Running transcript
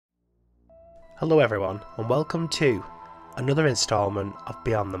Hello everyone, and welcome to another installment of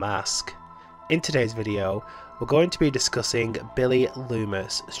Beyond the Mask. In today's video, we're going to be discussing Billy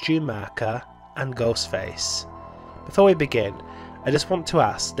Loomis, Stu Macher and Ghostface. Before we begin, I just want to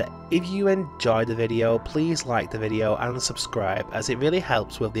ask that if you enjoyed the video, please like the video and subscribe, as it really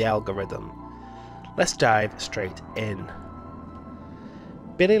helps with the algorithm. Let's dive straight in.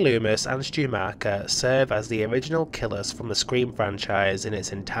 Billy Loomis and Stu Macher serve as the original killers from the Scream franchise in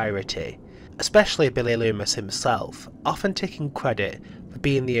its entirety, especially Billy Loomis himself, often taking credit for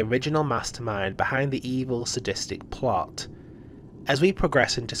being the original mastermind behind the evil sadistic plot. As we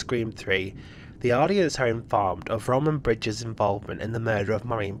progress into Scream 3, the audience are informed of Roman Bridges' involvement in the murder of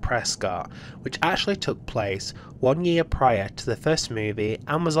Maureen Prescott, which actually took place 1 year prior to the first movie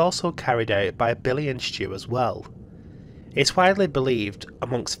and was also carried out by Billy and Stu as well. It's widely believed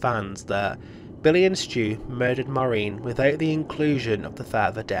amongst fans that Billy and Stu murdered Maureen without the inclusion of the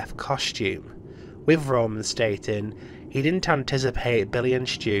Father Death costume, with Roman stating he didn't anticipate Billy and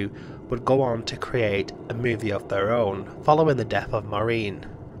Stu would go on to create a movie of their own following the death of Maureen.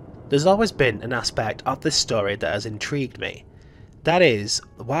 There's always been an aspect of this story that has intrigued me. That is,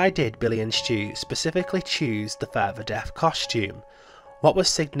 why did Billy and Stu specifically choose the Father Death costume? What was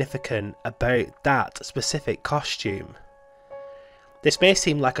significant about that specific costume? This may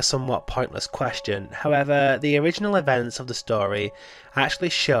seem like a somewhat pointless question, however, the original events of the story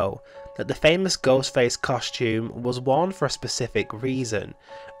actually show that the famous Ghostface costume was worn for a specific reason,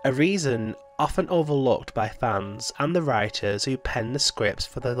 a reason often overlooked by fans and the writers who penned the scripts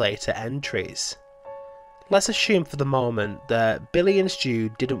for the later entries. Let's assume for the moment that Billy and Stu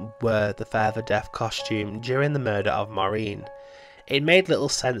didn't wear the Father Death costume during the murder of Maureen. It made little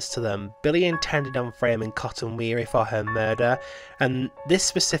sense to them. Billy intended on framing Cotton Weary for her murder, and this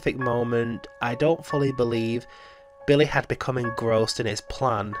specific moment, I don't fully believe Billy had become engrossed in his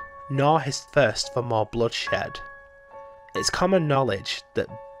plan, nor his thirst for more bloodshed. It's common knowledge that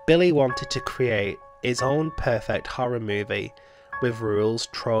Billy wanted to create his own perfect horror movie, with rules,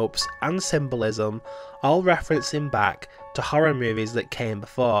 tropes, and symbolism all referencing back to horror movies that came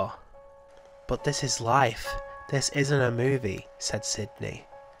before. But this is life. This isn't a movie, said Sydney.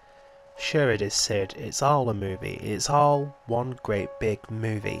 Sure it is, Sid. It's all a movie. It's all one great big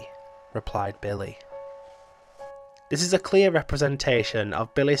movie, replied Billy. This is a clear representation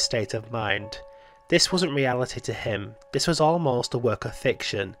of Billy's state of mind. This wasn't reality to him. This was almost a work of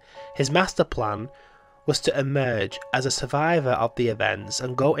fiction. His master plan was to emerge as a survivor of the events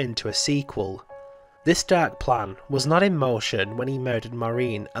and go into a sequel. This dark plan was not in motion when he murdered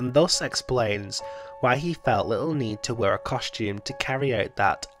Maureen, and thus explains why he felt little need to wear a costume to carry out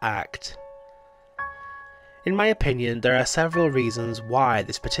that act. In my opinion, there are several reasons why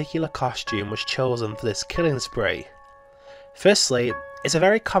this particular costume was chosen for this killing spree. Firstly, it's a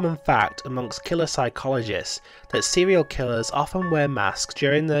very common fact amongst killer psychologists that serial killers often wear masks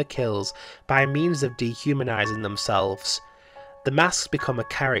during their kills by means of dehumanizing themselves. The masks become a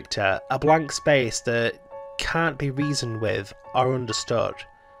character, a blank space that can't be reasoned with or understood.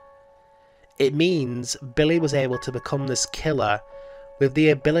 It means Billy was able to become this killer with the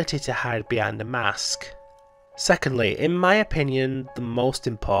ability to hide behind a mask. Secondly, in my opinion, the most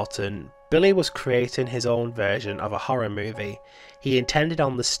important, Billy was creating his own version of a horror movie. He intended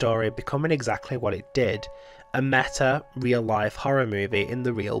on the story becoming exactly what it did, a meta, real-life horror movie in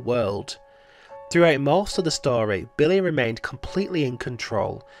the real world. Throughout most of the story, Billy remained completely in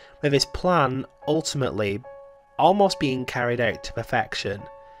control, with his plan ultimately almost being carried out to perfection.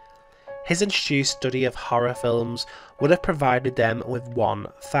 His and Stu's study of horror films would have provided them with one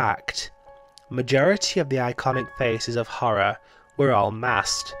fact. Majority of the iconic faces of horror were all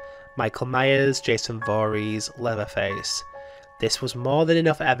masked. Michael Myers, Jason Voorhees, Leatherface. This was more than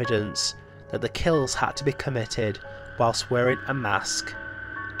enough evidence that the kills had to be committed whilst wearing a mask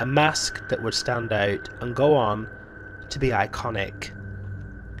that would stand out and go on to be iconic.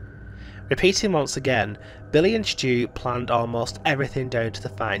 Repeating once again, Billy and Stu planned almost everything down to the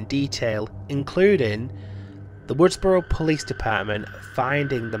fine detail, including the Woodsboro Police Department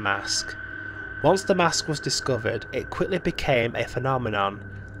finding the mask. Once the mask was discovered, it quickly became a phenomenon.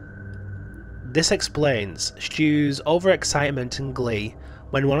 This explains Stu's overexcitement and glee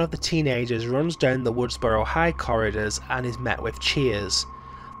when one of the teenagers runs down the Woodsboro High corridors and is met with cheers.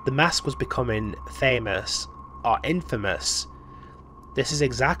 The mask was becoming famous, or infamous. This is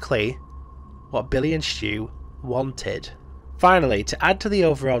exactly what Billy and Stu wanted. Finally, to add to the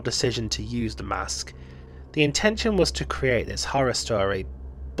overall decision to use the mask, the intention was to create this horror story,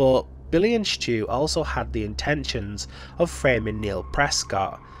 but Billy and Stu also had the intentions of framing Neil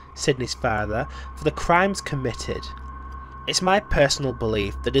Prescott, Sydney's father, for the crimes committed. It's my personal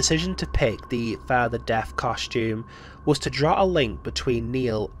belief the decision to pick the Father Death costume was to draw a link between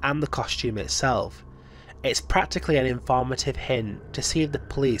Neil and the costume itself. It's practically an informative hint to see if the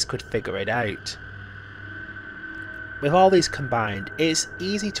police could figure it out. With all these combined, it's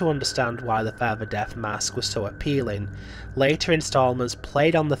easy to understand why the Father Death mask was so appealing. Later installments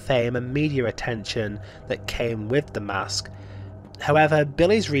played on the fame and media attention that came with the mask. However,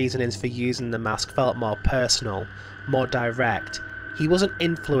 Billy's reasonings for using the mask felt more personal, more direct. He wasn't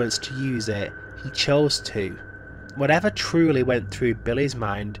influenced to use it, he chose to. Whatever truly went through Billy's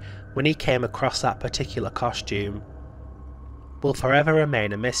mind when he came across that particular costume will forever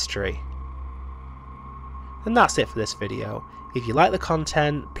remain a mystery. And that's it for this video. If you like the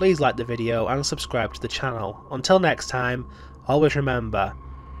content, please like the video and subscribe to the channel. Until next time, always remember,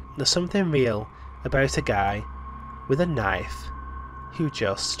 there's something real about a guy with a knife who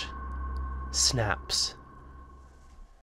just snaps.